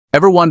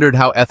Ever wondered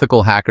how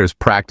ethical hackers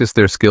practice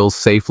their skills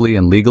safely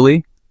and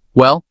legally?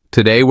 Well,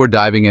 today we're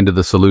diving into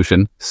the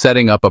solution,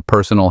 setting up a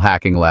personal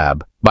hacking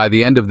lab. By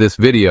the end of this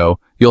video,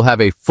 you'll have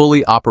a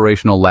fully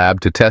operational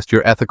lab to test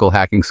your ethical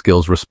hacking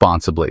skills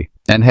responsibly.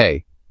 And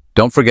hey,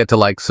 don't forget to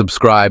like,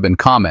 subscribe, and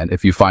comment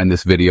if you find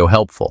this video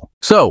helpful.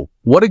 So,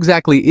 what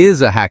exactly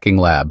is a hacking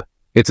lab?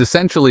 It's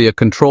essentially a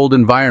controlled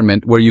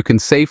environment where you can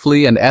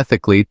safely and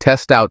ethically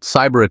test out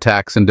cyber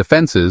attacks and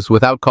defenses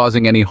without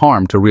causing any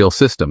harm to real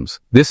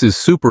systems. This is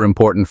super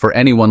important for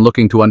anyone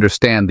looking to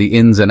understand the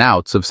ins and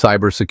outs of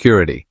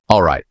cybersecurity.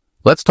 Alright,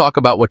 let's talk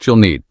about what you'll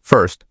need.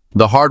 First,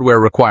 the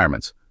hardware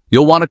requirements.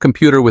 You'll want a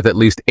computer with at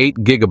least 8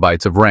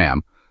 GB of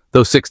RAM,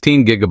 though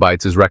 16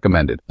 GB is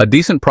recommended. A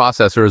decent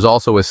processor is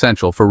also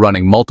essential for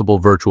running multiple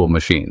virtual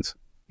machines.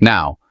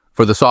 Now,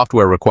 for the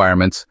software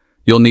requirements,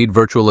 you'll need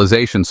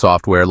virtualization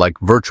software like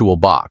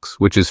VirtualBox,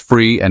 which is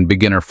free and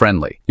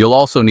beginner-friendly. You'll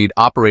also need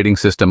operating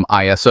system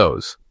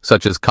ISOs,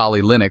 such as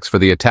Kali Linux for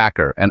the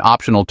attacker, and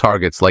optional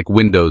targets like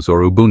Windows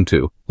or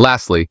Ubuntu.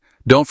 Lastly,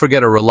 don't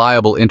forget a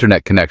reliable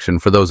internet connection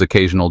for those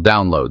occasional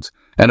downloads,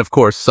 and of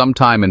course, some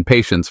time and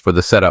patience for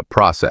the setup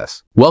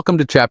process. Welcome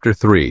to Chapter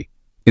 3,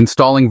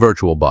 Installing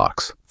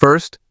VirtualBox.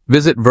 First,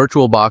 visit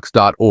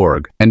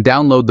virtualbox.org and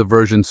download the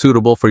version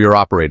suitable for your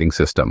operating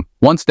system.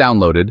 Once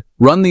downloaded,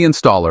 run the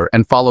installer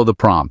and follow the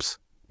prompts.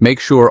 Make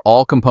sure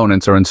all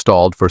components are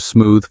installed for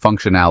smooth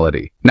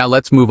functionality. Now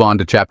let's move on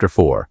to Chapter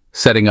 4,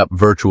 Setting up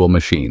Virtual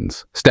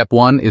Machines. Step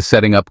 1 is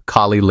setting up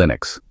Kali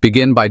Linux.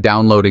 Begin by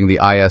downloading the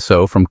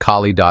ISO from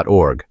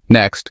kali.org.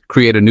 Next,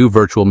 create a new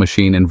virtual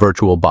machine in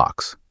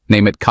VirtualBox.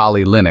 Name it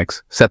Kali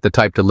Linux, set the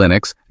type to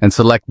Linux, and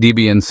select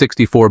Debian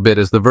 64-bit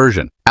as the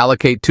version.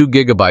 Allocate 2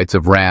 GB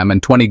of RAM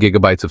and 20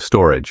 GB of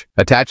storage.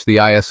 Attach the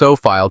ISO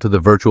file to the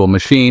virtual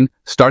machine,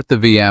 start the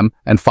VM,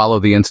 and follow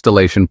the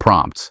installation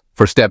prompts.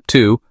 For Step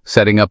 2,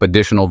 setting up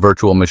additional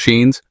virtual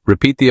machines,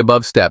 repeat the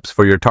above steps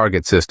for your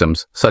target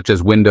systems, such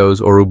as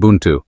Windows or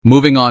Ubuntu.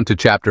 Moving on to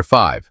Chapter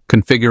 5,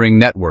 Configuring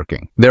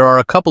Networking. There are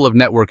a couple of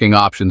networking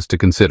options to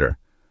consider.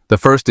 The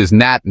first is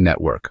NAT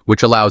network,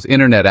 which allows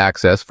internet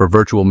access for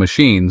virtual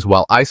machines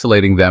while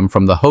isolating them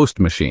from the host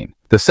machine.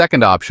 The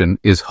second option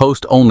is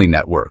host-only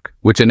network,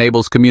 which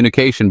enables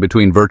communication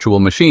between virtual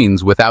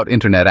machines without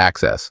internet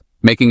access,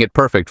 making it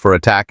perfect for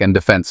attack and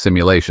defense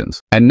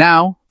simulations. And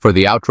now, for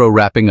the outro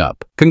wrapping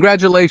up.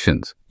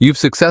 Congratulations! You've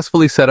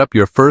successfully set up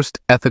your first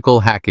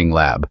ethical hacking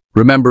lab.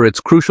 Remember, it's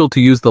crucial to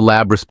use the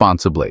lab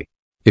responsibly.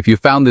 If you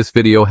found this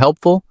video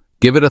helpful,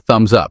 give it a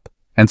thumbs up.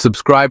 And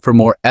subscribe for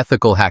more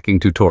ethical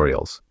hacking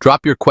tutorials.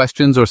 Drop your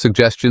questions or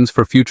suggestions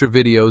for future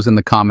videos in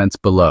the comments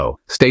below.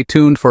 Stay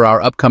tuned for our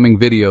upcoming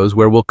videos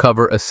where we'll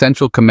cover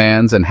essential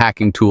commands and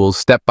hacking tools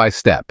step by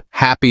step.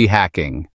 Happy hacking!